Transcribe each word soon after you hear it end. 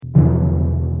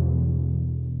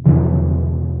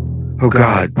Oh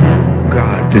God,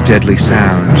 God, the deadly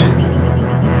sound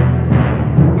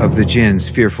of the jinn's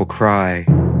fearful cry.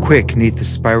 Quick, 'neath the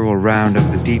spiral round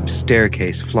of the deep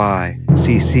staircase fly.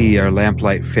 See our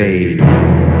lamplight fade.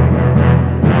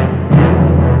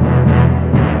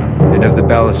 And of the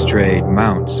balustrade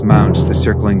mounts the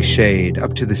circling shade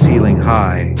up to the ceiling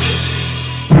high.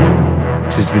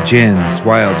 'Tis the jinn's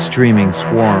wild streaming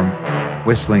swarm,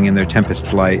 whistling in their tempest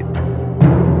flight.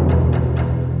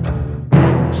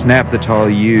 Snap the tall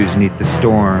yews 'neath the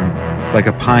storm, like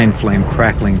a pine flame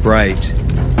crackling bright.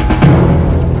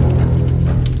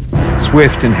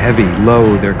 Swift and heavy,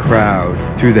 low their crowd,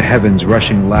 through the heavens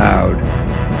rushing loud,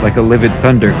 like a livid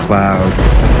thunder cloud,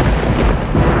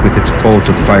 with its bolt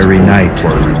of fiery night.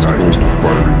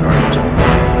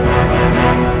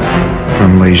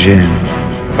 From Les Jinn,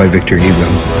 by Victor Hugo.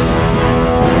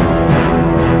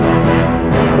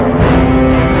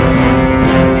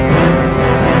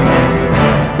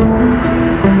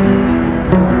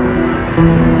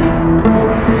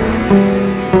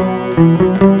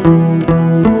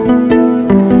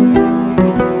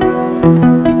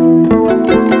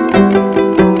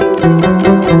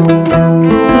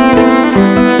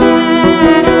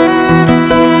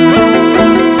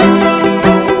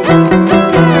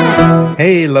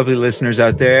 Hey, lovely listeners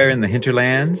out there in the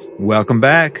hinterlands. Welcome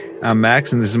back. I'm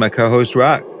Max, and this is my co-host,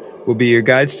 Rock. We'll be your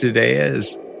guides today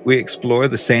as we explore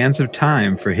the sands of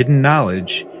time for hidden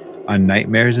knowledge on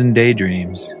Nightmares and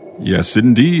Daydreams. Yes,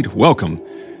 indeed. Welcome.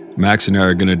 Max and I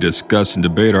are going to discuss and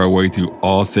debate our way through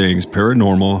all things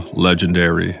paranormal,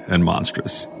 legendary, and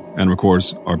monstrous. And of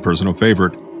course, our personal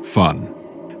favorite, fun.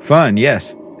 Fun,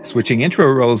 yes. Switching intro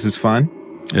roles is fun.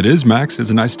 It is, Max.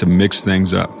 It's nice to mix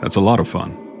things up. That's a lot of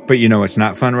fun. But you know what's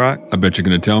not fun, Rock? I bet you're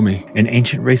going to tell me. An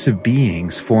ancient race of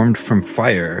beings formed from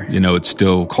fire. You know, it's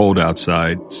still cold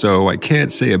outside, so I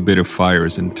can't say a bit of fire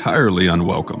is entirely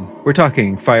unwelcome. We're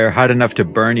talking fire hot enough to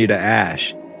burn you to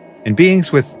ash, and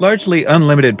beings with largely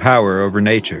unlimited power over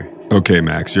nature. Okay,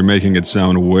 Max, you're making it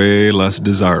sound way less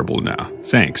desirable now.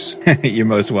 Thanks. You're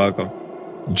most welcome.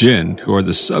 Jinn, who are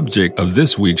the subject of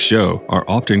this week's show, are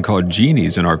often called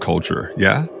genies in our culture,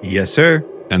 yeah? Yes, sir.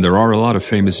 And there are a lot of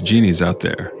famous genies out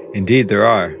there. Indeed, there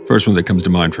are. First one that comes to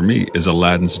mind for me is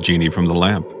Aladdin's genie from the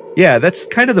lamp. Yeah, that's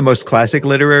kind of the most classic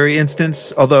literary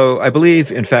instance, although I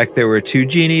believe, in fact, there were two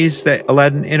genies that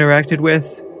Aladdin interacted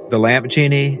with, the lamp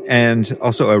genie and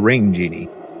also a ring genie.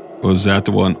 Was that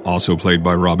the one also played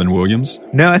by Robin Williams?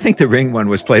 No, I think the ring one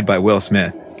was played by Will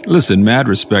Smith. Listen, mad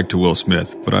respect to Will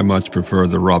Smith, but I much prefer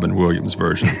the Robin Williams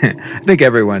version. I think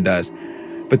everyone does.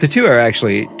 But the two are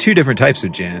actually two different types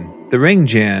of jinn. The ring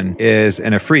jinn is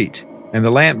an Ifrit, and the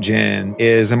lamp jinn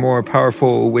is a more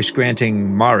powerful,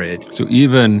 wish-granting Marid. So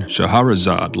even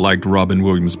Shahrazad liked Robin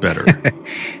Williams better.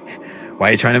 Why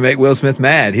are you trying to make Will Smith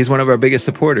mad? He's one of our biggest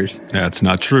supporters. That's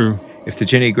not true. If the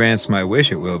genie grants my wish,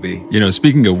 it will be. You know,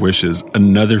 speaking of wishes,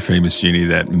 another famous genie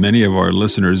that many of our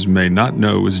listeners may not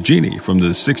know is Genie from the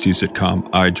 60s sitcom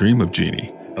I Dream of Jeannie.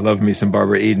 I loved me some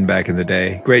Barbara Eden back in the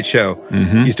day. Great show.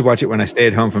 Used to watch it when I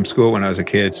stayed home from school when I was a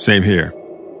kid. Same here.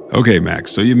 Okay,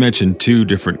 Max, so you mentioned two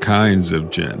different kinds of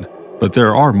jinn, but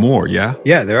there are more, yeah?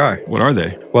 Yeah, there are. What are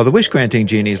they? Well, the wish-granting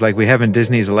genies like we have in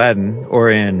Disney's Aladdin or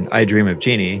in I Dream of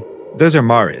Jeannie, those are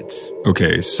Marids.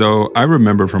 Okay, so I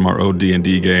remember from our old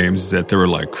D&D games that there were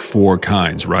like 4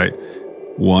 kinds, right?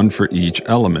 One for each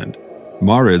element.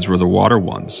 Marids were the water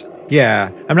ones.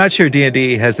 Yeah, I'm not sure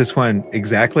D&D has this one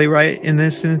exactly right in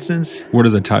this instance. What are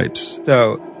the types?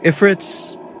 So,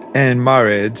 Ifrits and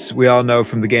Marids, we all know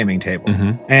from the gaming table.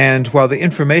 And while the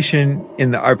information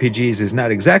in the RPGs is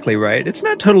not exactly right, it's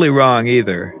not totally wrong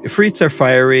either. Ifrits are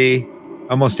fiery,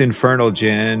 almost infernal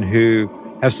jinn who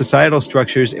have societal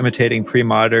structures imitating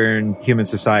pre-modern human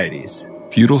societies.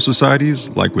 Feudal societies,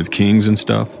 like with kings and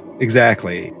stuff?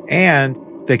 Exactly. And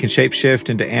they can shapeshift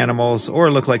into animals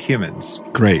or look like humans.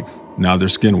 Great. Now they're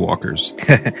skinwalkers.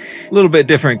 A little bit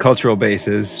different cultural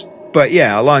bases, but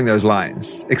yeah, along those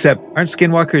lines. Except, aren't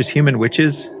skinwalkers human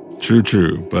witches?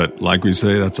 True. But like we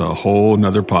say, that's a whole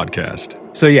nother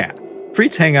podcast. So yeah,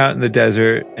 Ifrits hang out in the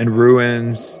desert and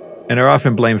ruins and are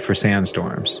often blamed for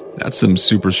sandstorms. That's some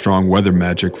super strong weather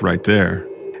magic right there.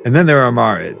 And then there are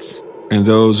Marids. And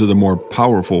those are the more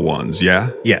powerful ones, yeah?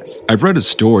 Yes. I've read a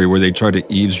story where they tried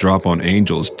to eavesdrop on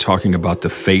angels talking about the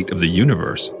fate of the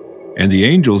universe. And the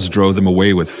angels drove them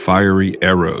away with fiery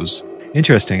arrows.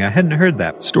 Interesting, I hadn't heard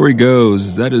that. Story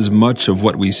goes, that is much of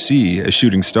what we see as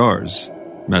shooting stars.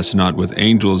 Mess not with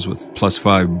angels with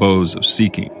 +5 bows of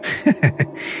seeking.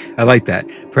 I like that.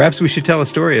 Perhaps we should tell a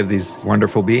story of these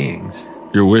wonderful beings.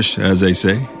 Your wish, as they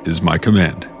say, is my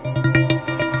command.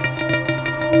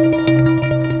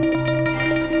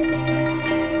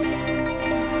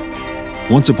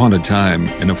 Once upon a time,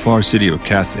 in a far city of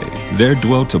Cathay, there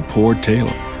dwelt a poor tailor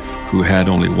who had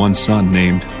only one son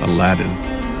named Aladdin.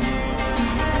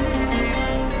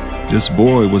 This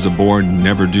boy was a born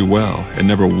never-do-well and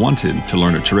never wanted to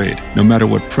learn a trade, no matter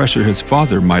what pressure his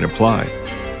father might apply.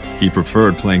 He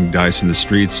preferred playing dice in the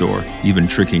streets or even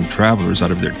tricking travelers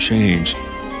out of their change.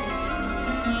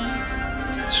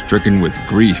 Stricken with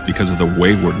grief because of the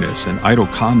waywardness and idle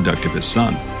conduct of his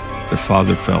son, the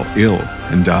father fell ill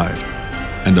and died,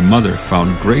 and the mother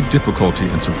found great difficulty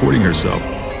in supporting herself,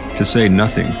 to say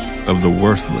nothing of the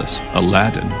worthless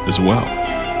Aladdin as well.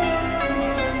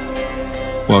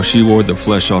 While she wore the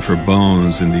flesh off her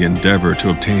bones in the endeavor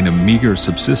to obtain a meager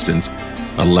subsistence,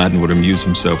 Aladdin would amuse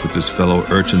himself with his fellow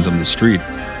urchins on the street,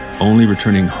 only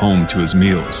returning home to his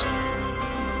meals.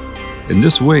 In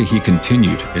this way he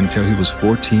continued until he was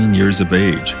 14 years of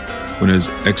age, when his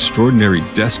extraordinary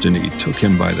destiny took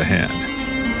him by the hand.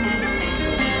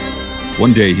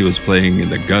 One day he was playing in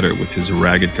the gutter with his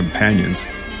ragged companions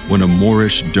when a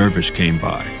Moorish dervish came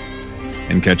by,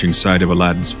 and catching sight of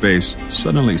Aladdin's face,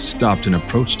 suddenly stopped and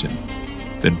approached him.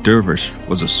 The dervish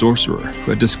was a sorcerer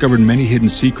who had discovered many hidden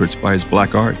secrets by his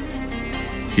black art.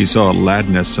 He saw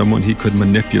Aladdin as someone he could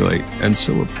manipulate, and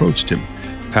so approached him,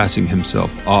 passing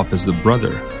himself off as the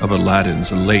brother of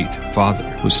Aladdin's late father,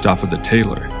 Mustafa the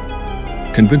tailor,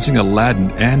 convincing Aladdin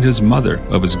and his mother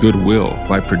of his goodwill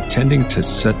by pretending to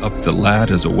set up the lad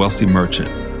as a wealthy merchant.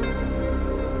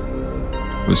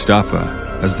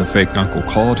 Mustafa, as the fake uncle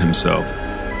called himself,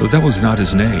 though that was not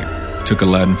his name, took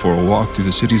Aladdin for a walk through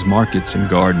the city's markets and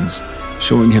gardens,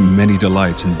 showing him many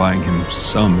delights and buying him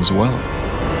some as well.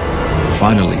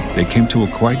 Finally, they came to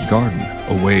a quiet garden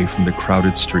away from the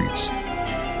crowded streets.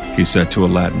 He said to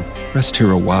Aladdin, "Rest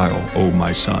here a while, O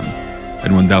my son,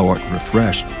 and when thou art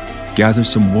refreshed, gather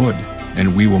some wood,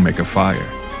 and we will make a fire.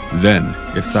 Then,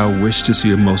 if thou wish to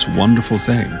see a most wonderful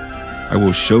thing, I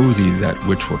will show thee that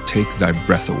which will take thy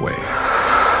breath away."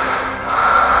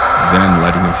 Then,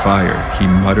 lighting a fire, he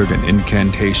muttered an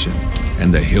incantation,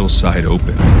 and the hillside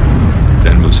opened.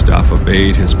 Then Mustafa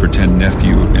bade his pretend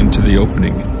nephew into the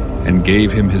opening, and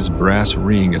gave him his brass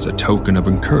ring as a token of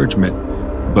encouragement,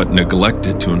 but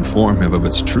neglected to inform him of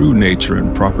its true nature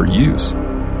and proper use.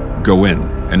 "Go in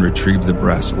and retrieve the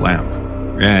brass lamp."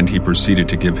 And he proceeded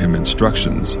to give him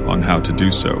instructions on how to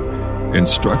do so,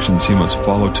 instructions he must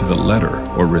follow to the letter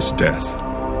or risk death.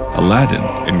 Aladdin,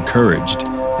 encouraged,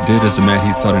 did as the man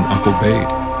he thought an uncle bade.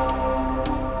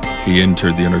 He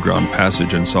entered the underground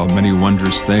passage and saw many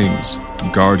wondrous things,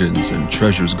 gardens and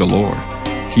treasures galore.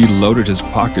 He loaded his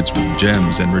pockets with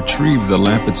gems and retrieved the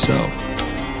lamp itself.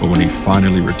 But when he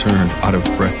finally returned out of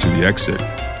breath to the exit,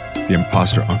 the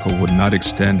imposter uncle would not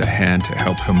extend a hand to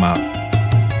help him out.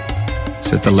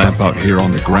 "Set the lamp out here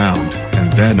on the ground,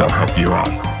 and then I'll help you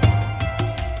out."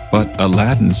 But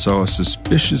Aladdin saw a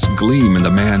suspicious gleam in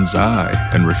the man's eye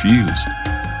and refused.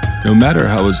 No matter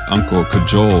how his uncle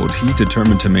cajoled, he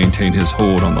determined to maintain his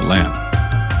hold on the lamp.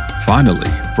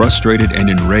 Finally, frustrated and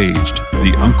enraged,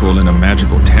 the uncle, in a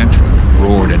magical tantrum,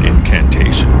 roared an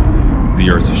incantation.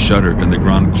 The earth shuddered and the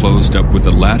ground closed up with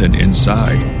Aladdin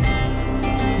inside.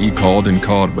 He called and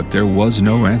called, but there was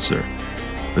no answer.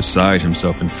 Beside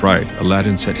himself in fright,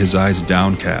 Aladdin set his eyes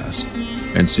downcast,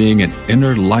 and seeing an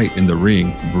inner light in the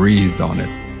ring, breathed on it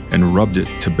and rubbed it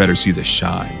to better see the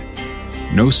shine.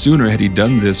 No sooner had he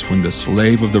done this when the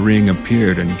slave of the ring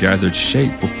appeared and gathered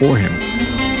shape before him,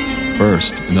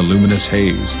 first in the luminous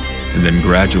haze, and then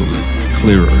gradually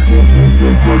clearer.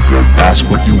 "Ask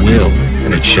what you will,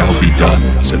 and it shall be done,"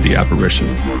 said the apparition.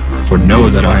 "For know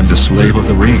that I am the slave of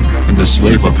the ring, and the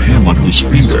slave of him on whose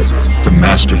finger the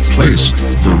master placed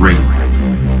the ring."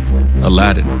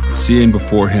 Aladdin, seeing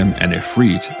before him an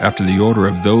Ifrit after the order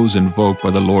of those invoked by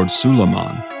the Lord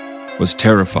Suleiman, was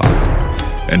terrified,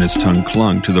 and his tongue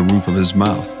clung to the roof of his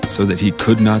mouth so that he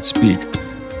could not speak,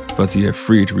 but the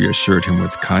Ifrit reassured him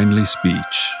with kindly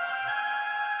speech.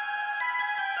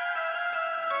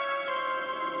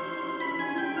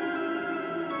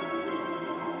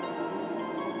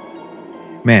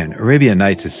 Man, Arabian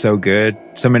Nights is so good.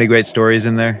 So many great stories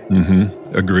in there.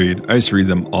 Agreed. I used to read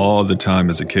them all the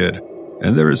time as a kid.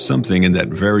 And there is something in that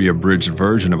very abridged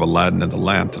version of Aladdin and the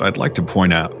Lamp that I'd like to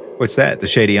point out. What's that? The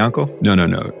shady uncle?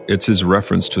 No. It's his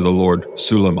reference to the Lord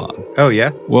Suleiman. Oh,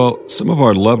 yeah? Well, some of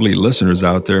our lovely listeners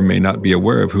out there may not be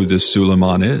aware of who this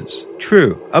Suleiman is.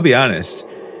 True. I'll be honest.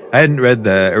 I hadn't read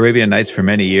the Arabian Nights for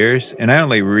many years, and I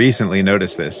only recently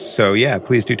noticed this. So yeah,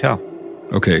 please do tell.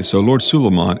 Okay, so Lord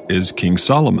Suleiman is King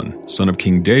Solomon, son of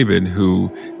King David,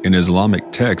 who in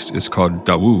Islamic text is called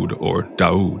Dawood or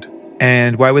Daoud.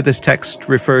 And why would this text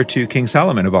refer to King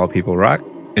Solomon of all people, Rock?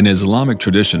 In Islamic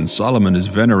tradition, Solomon is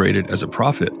venerated as a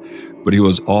prophet, but he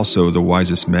was also the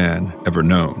wisest man ever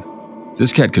known.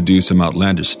 This cat could do some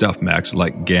outlandish stuff, Max,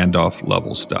 like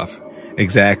Gandalf-level stuff.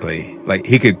 Exactly. Like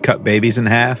he could cut babies in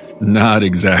half? Not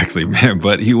exactly, man,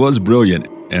 but he was brilliant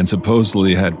and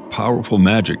supposedly had powerful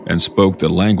magic and spoke the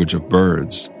language of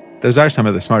birds. Those are some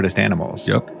of the smartest animals.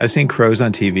 Yep. I've seen crows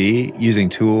on TV using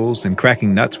tools and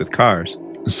cracking nuts with cars.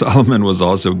 Solomon was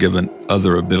also given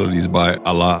other abilities by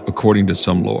Allah, according to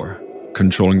some lore.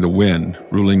 Controlling the wind,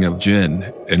 ruling of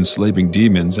jinn, enslaving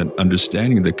demons, and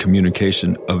understanding the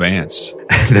communication of ants.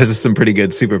 Those are some pretty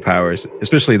good superpowers,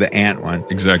 especially the ant one.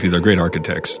 Exactly, they're great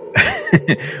architects.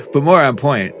 But more on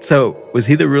point. So, was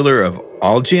he the ruler of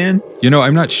all jinn?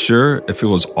 I'm not sure if it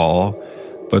was all,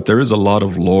 but there is a lot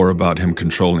of lore about him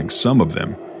controlling some of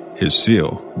them. His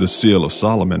seal, the Seal of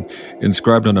Solomon,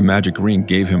 inscribed on a magic ring,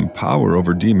 gave him power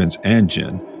over demons and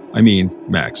jinn. I mean,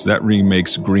 Max, that ring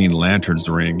makes Green Lantern's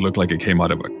ring look like it came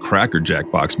out of a Cracker Jack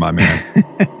box, my man.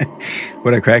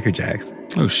 What are Cracker Jacks?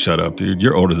 Oh, shut up, dude.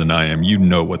 You're older than I am. You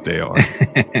know what they are.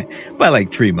 By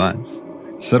like 3 months.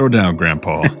 Settle down,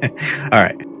 Grandpa. All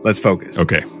right, let's focus.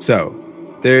 Okay. So,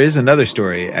 there is another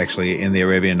story, actually, in the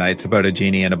Arabian Nights about a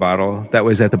genie in a bottle that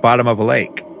was at the bottom of a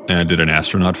lake. And did an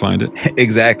astronaut find it?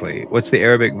 Exactly. What's the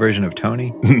Arabic version of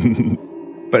Tony?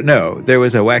 But no, there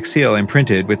was a wax seal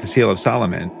imprinted with the Seal of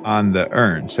Solomon on the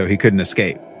urn, so he couldn't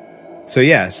escape. So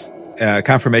yes,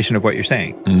 confirmation of what you're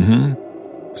saying.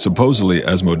 Mm-hmm. Supposedly,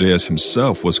 Asmodeus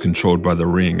himself was controlled by the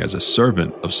ring as a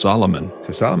servant of Solomon.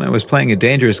 So Solomon was playing a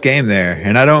dangerous game there,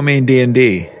 and I don't mean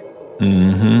D&D.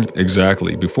 Mm-hmm,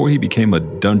 exactly. Before he became a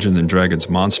Dungeons and Dragons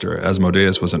monster,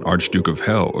 Asmodeus was an Archduke of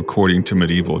Hell, according to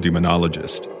medieval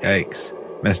demonologists. Yikes.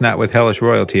 Mess not with hellish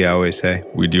royalty, I always say.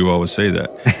 We do always say that.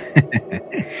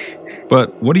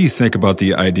 But what do you think about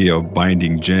the idea of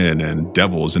binding jinn and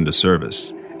devils into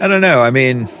service? I don't know. I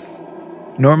mean,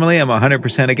 normally I'm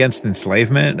 100% against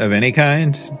enslavement of any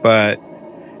kind, but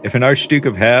if an Archduke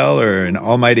of Hell or an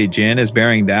almighty jinn is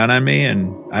bearing down on me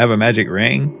and I have a magic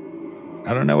ring,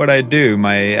 I don't know what I'd do.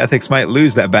 My ethics might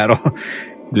lose that battle.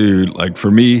 Dude, like for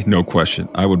me, no question.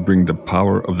 I would bring the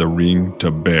power of the ring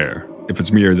to bear. If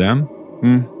it's me or them,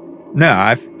 No,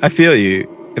 I feel you.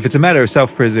 If it's a matter of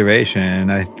self-preservation,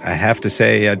 I have to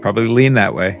say I'd probably lean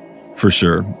that way. For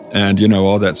sure. And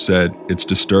all that said, it's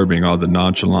disturbing all the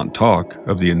nonchalant talk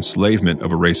of the enslavement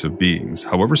of a race of beings.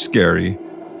 However scary,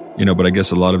 but I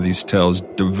guess a lot of these tales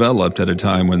developed at a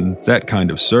time when that kind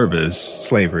of service...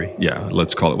 Slavery. Yeah,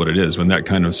 let's call it what it is. When that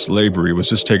kind of slavery was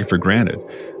just taken for granted.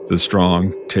 The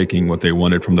strong taking what they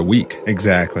wanted from the weak.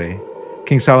 Exactly.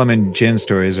 King Solomon jinn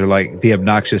stories are like the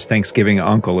obnoxious Thanksgiving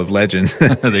uncle of legends.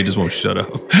 They just won't shut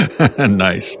up.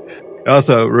 Nice. It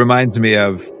also reminds me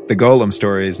of the golem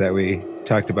stories that we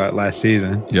talked about last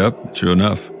season. Yep, true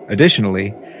enough.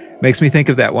 Additionally, makes me think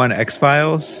of that one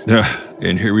X-Files.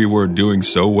 And here we were doing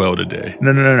so well today.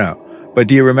 No. But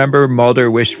do you remember Mulder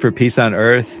wished for peace on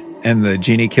Earth and the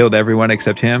genie killed everyone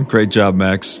except him? Great job,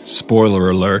 Max.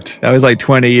 Spoiler alert. That was like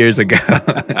 20 years ago.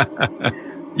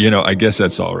 I guess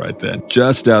that's all right then.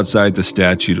 Just outside the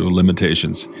statute of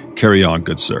limitations. Carry on,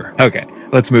 good sir. Okay,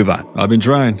 let's move on. I've been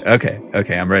trying. Okay,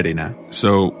 I'm ready now.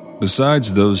 So,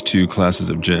 besides those two classes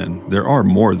of jinn, there are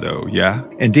more though, yeah?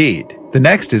 Indeed. The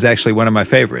next is actually one of my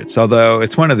favorites, although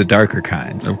it's one of the darker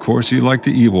kinds. Of course you like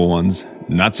the evil ones.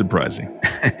 Not surprising.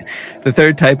 The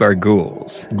third type are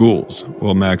ghouls. Ghouls.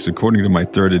 Well, Max, according to my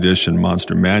 3rd edition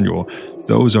monster manual,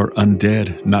 those are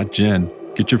undead, not jinn.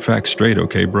 Get your facts straight,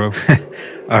 okay, bro?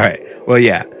 All right. Well,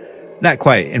 yeah. Not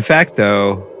quite. In fact,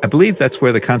 though, I believe that's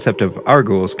where the concept of our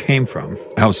ghouls came from.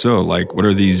 How so? Like, what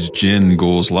are these jinn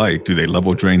ghouls like? Do they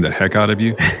level drain the heck out of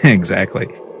you? Exactly.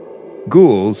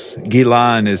 Ghouls,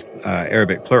 Gilan is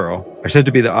Arabic plural, are said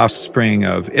to be the offspring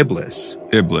of Iblis.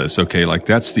 Iblis, okay, like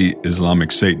that's the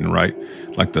Islamic Satan, right?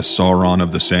 Like the Sauron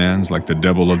of the Sands, like the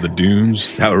devil of the dunes?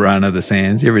 Sauron of the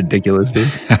Sands, you're ridiculous, dude.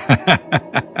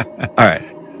 All right.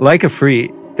 Like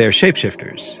Ifrit, they're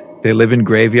shapeshifters. They live in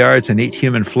graveyards and eat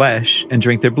human flesh and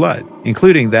drink their blood,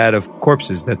 including that of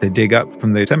corpses that they dig up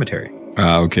from the cemetery.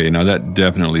 Okay, now that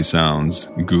definitely sounds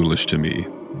ghoulish to me.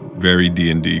 Very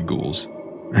D&D ghouls.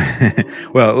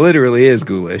 Well, it literally is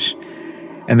ghoulish.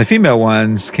 And the female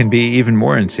ones can be even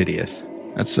more insidious.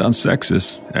 That sounds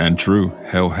sexist and true.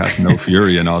 Hell hath no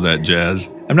fury and all that jazz.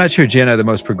 I'm not sure jinn are the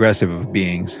most progressive of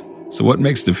beings. So what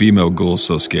makes the female ghouls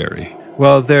so scary?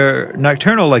 Well, they're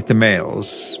nocturnal like the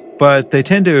males, but they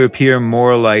tend to appear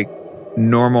more like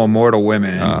normal mortal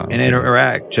women and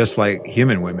interact just like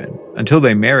human women until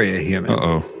they marry a human.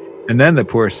 Uh-oh. And then the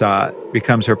poor sot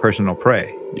becomes her personal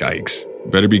prey. Yikes.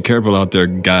 Better be careful out there,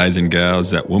 guys and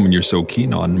gals. That woman you're so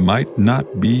keen on might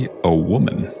not be a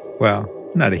woman. Well,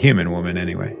 not a human woman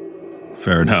anyway.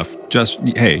 Fair enough. Just,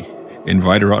 hey,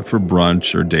 invite her out for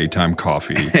brunch or daytime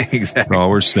coffee. Exactly. That's all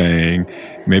we're saying.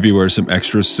 Maybe wear some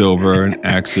extra silver and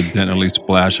accidentally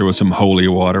splash her with some holy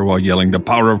water while yelling, "The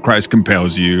power of Christ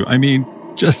compels you." I mean,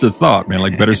 just a thought, man,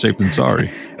 like better safe than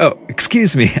sorry. Oh,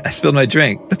 excuse me. I spilled my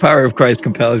drink. The power of Christ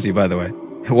compels you, by the way.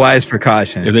 Wise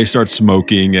precaution. If they start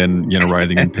smoking and,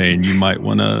 writhing in pain, you might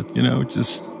want to,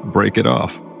 just break it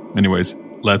off. Anyways,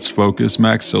 let's focus,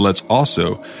 Max. So let's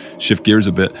also shift gears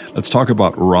a bit. Let's talk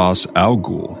about Ra's al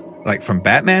Ghul. Like from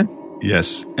Batman?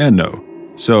 Yes and no.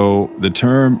 So the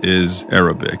term is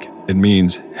Arabic. It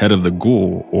means head of the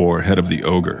ghoul or head of the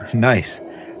ogre. Nice.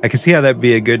 I can see how that'd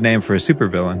be a good name for a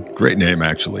supervillain. Great name,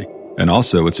 actually. And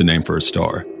also, it's a name for a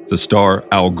star. The star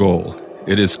Al-Ghul.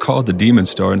 It is called the demon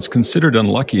star and it's considered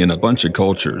unlucky in a bunch of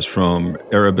cultures, from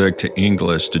Arabic to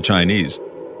English to Chinese.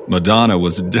 Madonna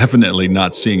was definitely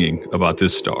not singing about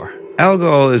this star.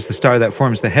 Al-Ghul is the star that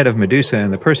forms the head of Medusa in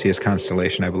the Perseus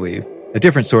constellation, I believe. A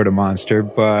different sort of monster,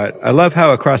 but I love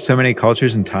how across so many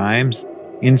cultures and times,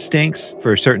 instincts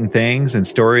for certain things and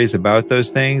stories about those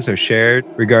things are shared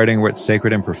regarding what's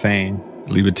sacred and profane.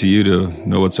 Leave it to you to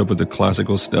know what's up with the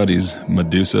classical studies,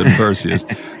 Medusa and Perseus.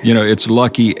 It's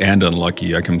lucky and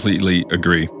unlucky. I completely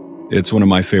agree. It's one of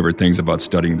my favorite things about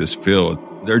studying this field.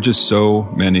 There are just so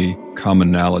many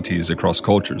commonalities across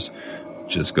cultures.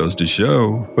 Just goes to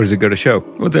show. What does it go to show?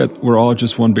 Well, that we're all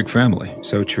just one big family.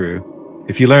 So true.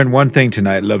 If you learn one thing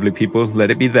tonight, lovely people,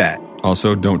 let it be that.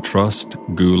 Also, don't trust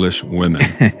ghoulish women.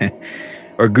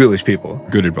 Or ghoulish people.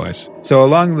 Good advice. So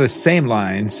along the same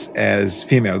lines as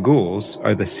female ghouls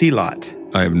are the Sealot.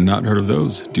 I have not heard of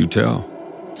those. Do tell.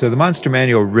 So the Monster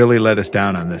Manual really let us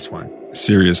down on this one.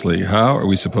 Seriously, how are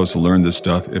we supposed to learn this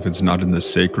stuff if it's not in the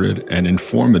sacred and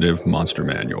informative Monster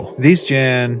Manual? These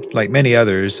Jan, like many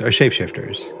others, are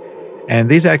shapeshifters. And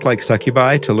these act like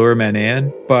succubi to lure men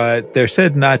in, but they're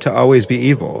said not to always be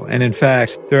evil. And in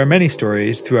fact, there are many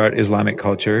stories throughout Islamic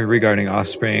culture regarding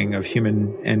offspring of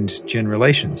human and jinn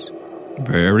relations.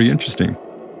 Very interesting.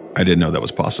 I didn't know that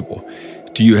was possible.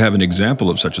 Do you have an example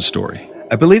of such a story?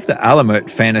 I believe the Alamut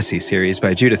fantasy series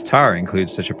by Judith Tarr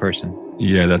includes such a person.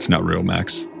 Yeah, that's not real,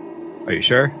 Max. Are you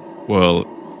sure? Well,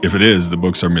 if it is, the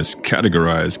books are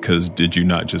miscategorized, because did you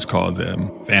not just call them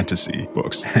fantasy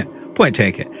books? Point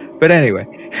taken. But anyway,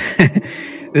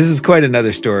 this is quite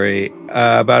another story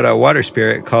about a water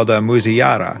spirit called a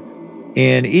Muziyara.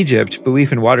 In Egypt,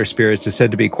 belief in water spirits is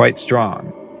said to be quite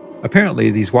strong. Apparently,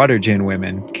 these water jinn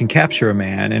women can capture a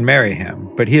man and marry him,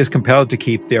 but he is compelled to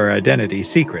keep their identity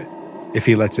secret. If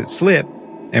he lets it slip,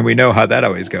 and we know how that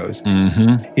always goes,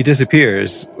 he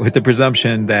disappears with the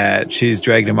presumption that she's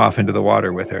dragged him off into the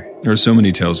water with her. There are so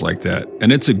many tales like that.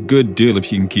 And it's a good deal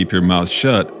if you can keep your mouth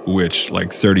shut, which,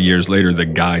 30 years later, the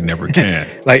guy never can.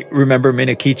 Remember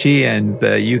Minakichi and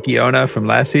the Yuki Onna from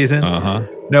last season?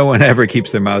 No one ever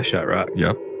keeps their mouth shut, Rock.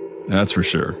 Yep, that's for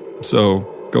sure. So,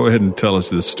 go ahead and tell us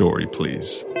this story,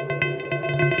 please.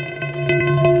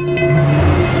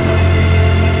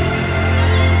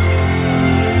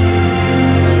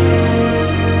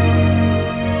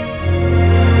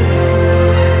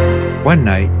 One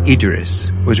night,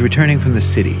 Idris was returning from the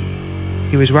city.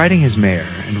 He was riding his mare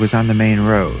and was on the main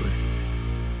road.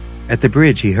 At the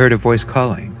bridge, he heard a voice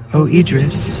calling, "Oh,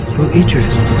 Idris! Oh,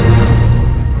 Idris!"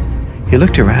 He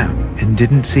looked around and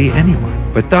didn't see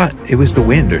anyone, but thought it was the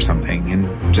wind or something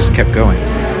and just kept going.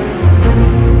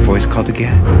 The voice called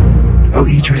again, "Oh,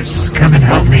 Idris, come and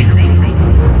help me."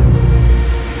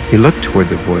 He looked toward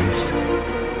the voice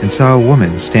and saw a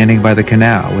woman standing by the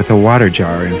canal with a water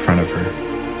jar in front of her.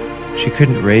 She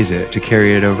couldn't raise it to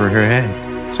carry it over her head.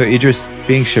 So Idris,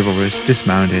 being chivalrous,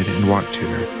 dismounted and walked to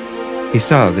her. He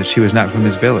saw that she was not from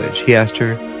his village. He asked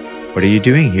her, "What are you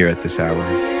doing here at this hour?"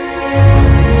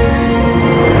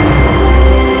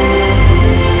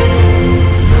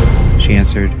 She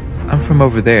answered, "I'm from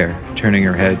over there," turning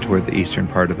her head toward the eastern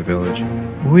part of the village.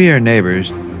 "We are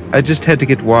neighbors. I just had to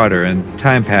get water and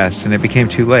time passed and it became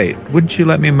too late. Wouldn't you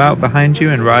let me mount behind you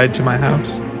and ride to my house?"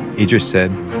 Idris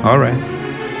said, "All right."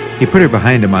 He put her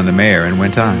behind him on the mare and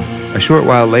went on. A short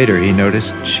while later, he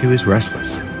noticed she was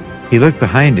restless. He looked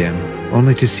behind him,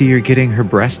 only to see her getting her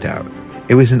breast out.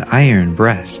 It was an iron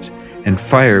breast, and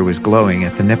fire was glowing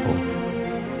at the nipple.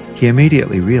 He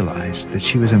immediately realized that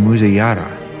she was a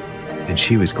Muziyara, and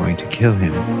she was going to kill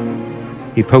him.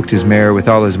 He poked his mare with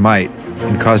all his might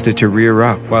and caused it to rear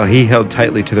up while he held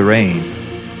tightly to the reins.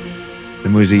 The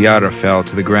Muziyara fell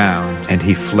to the ground, and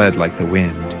he fled like the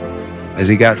wind. As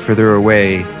he got further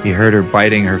away, he heard her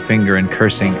biting her finger and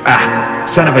cursing, "Ah,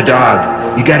 son of a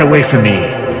dog, you got away from me."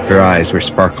 Her eyes were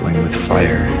sparkling with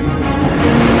fire.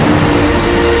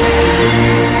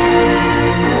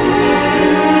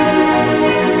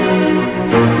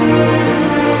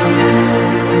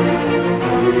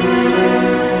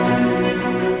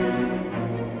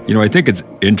 I think it's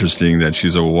interesting that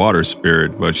she's a water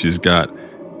spirit, but she's got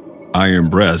iron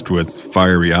breast with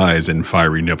fiery eyes and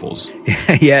fiery nipples.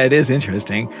 Yeah, it is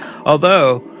interesting.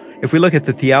 Although, if we look at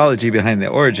the theology behind the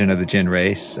origin of the jinn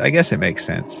race, I guess it makes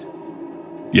sense.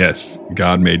 Yes,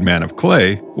 God made man of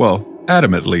clay. Well,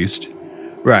 Adam at least.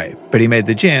 Right, but he made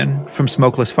the jinn from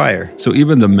smokeless fire. So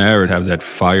even the merit have that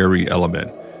fiery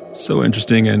element. So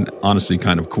interesting and honestly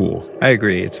kind of cool. I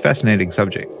agree. It's a fascinating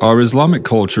subject. Are Islamic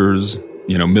cultures,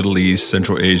 Middle East,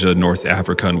 Central Asia, North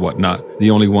Africa, and whatnot, the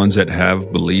only ones that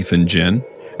have belief in jinn?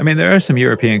 I mean, there are some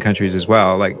European countries as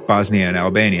well, like Bosnia and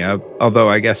Albania, although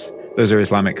I guess those are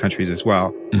Islamic countries as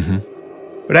well. Mm-hmm.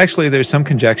 But actually, there's some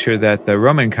conjecture that the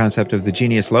Roman concept of the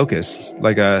genius locus,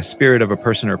 like a spirit of a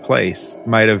person or place,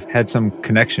 might have had some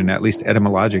connection, at least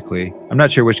etymologically. I'm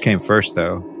not sure which came first,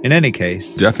 though. In any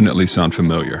case... Definitely sound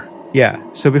familiar. Yeah,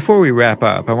 so before we wrap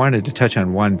up, I wanted to touch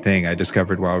on one thing I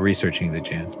discovered while researching the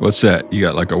jinn. What's that? You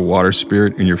got like a water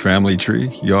spirit in your family tree?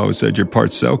 You always said you're part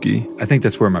Selkie. I think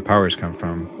that's where my powers come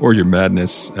from. Or your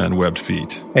madness and webbed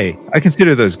feet. Hey, I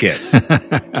consider those gifts.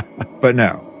 But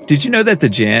no. Did you know that the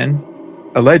jinn,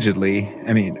 allegedly,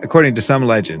 according to some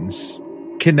legends,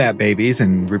 kidnap babies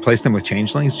and replace them with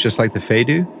changelings just like the Fae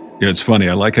do? Yeah, it's funny.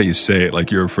 I like how you say it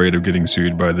like you're afraid of getting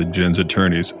sued by the jinn's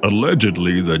attorneys.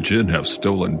 Allegedly, the jinn have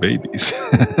stolen babies.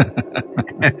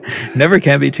 Never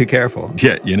can be too careful.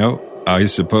 Yeah, I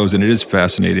suppose, and it is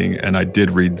fascinating, and I did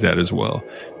read that as well.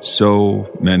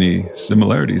 So many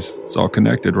similarities. It's all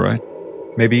connected, right?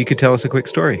 Maybe you could tell us a quick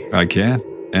story. I can,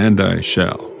 and I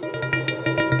shall.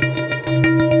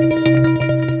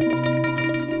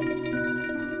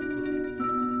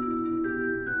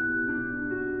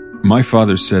 My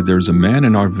father said there was a man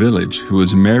in our village who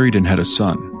was married and had a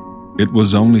son. It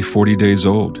was only 40 days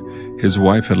old. His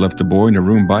wife had left the boy in a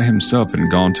room by himself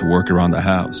and gone to work around the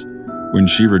house. When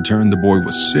she returned, the boy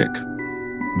was sick.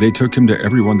 They took him to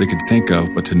everyone they could think of,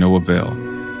 but to no avail.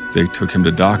 They took him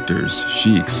to doctors,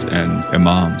 sheikhs, and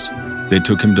imams. They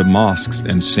took him to mosques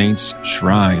and saints'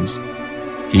 shrines.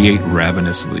 He ate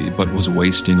ravenously, but was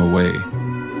wasting away.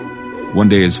 One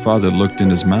day his father looked in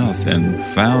his mouth and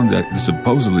found that the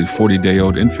supposedly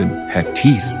 40-day-old infant had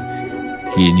teeth.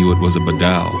 He knew it was a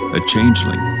badal, a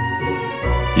changeling.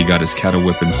 He got his cattle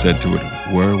whip and said to it,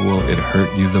 "Where will it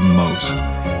hurt you the most?"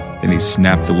 Then he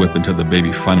snapped the whip until the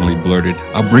baby finally blurted,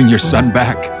 "I'll bring your son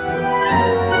back."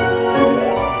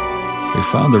 They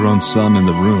found their own son in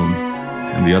the room,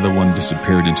 and the other one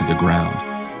disappeared into the ground.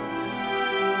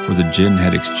 For the jinn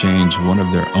had exchanged one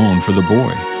of their own for the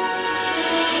boy.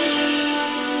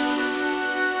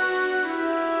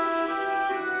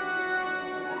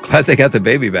 Glad they got the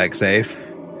baby back safe,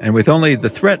 and with only the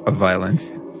threat of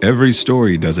violence. Every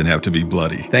story doesn't have to be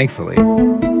bloody. Thankfully.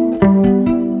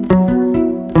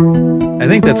 I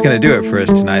think that's going to do it for us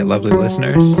tonight, lovely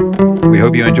listeners. We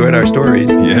hope you enjoyed our stories.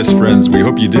 Yes, friends, we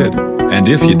hope you did. And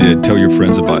if you did, tell your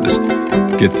friends about us.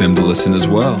 Get them to listen as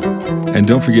well. And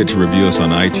don't forget to review us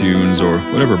on iTunes or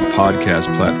whatever podcast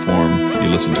platform you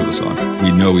listen to us on.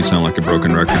 We know we sound like a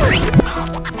broken record,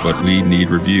 but we need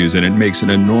reviews, and it makes an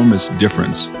enormous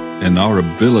difference in our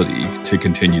ability to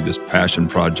continue this passion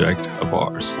project of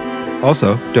ours.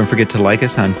 Also, don't forget to like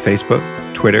us on Facebook,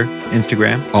 Twitter,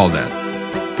 Instagram. All that.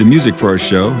 The music for our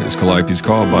show is Calliope's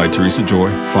Call by Teresa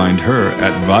Joy. Find her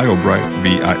at Viobrite,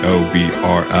 Viobrite,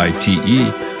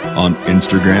 on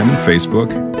Instagram and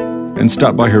Facebook. And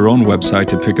stop by her own website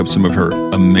to pick up some of her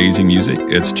amazing music.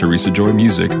 It's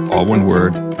teresajoymusic, all one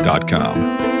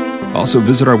word.com. Also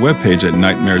visit our webpage at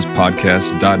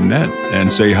nightmarespodcast.net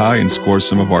and say hi and score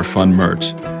some of our fun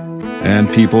merch. And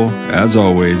people, as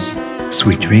always,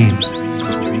 sweet dreams.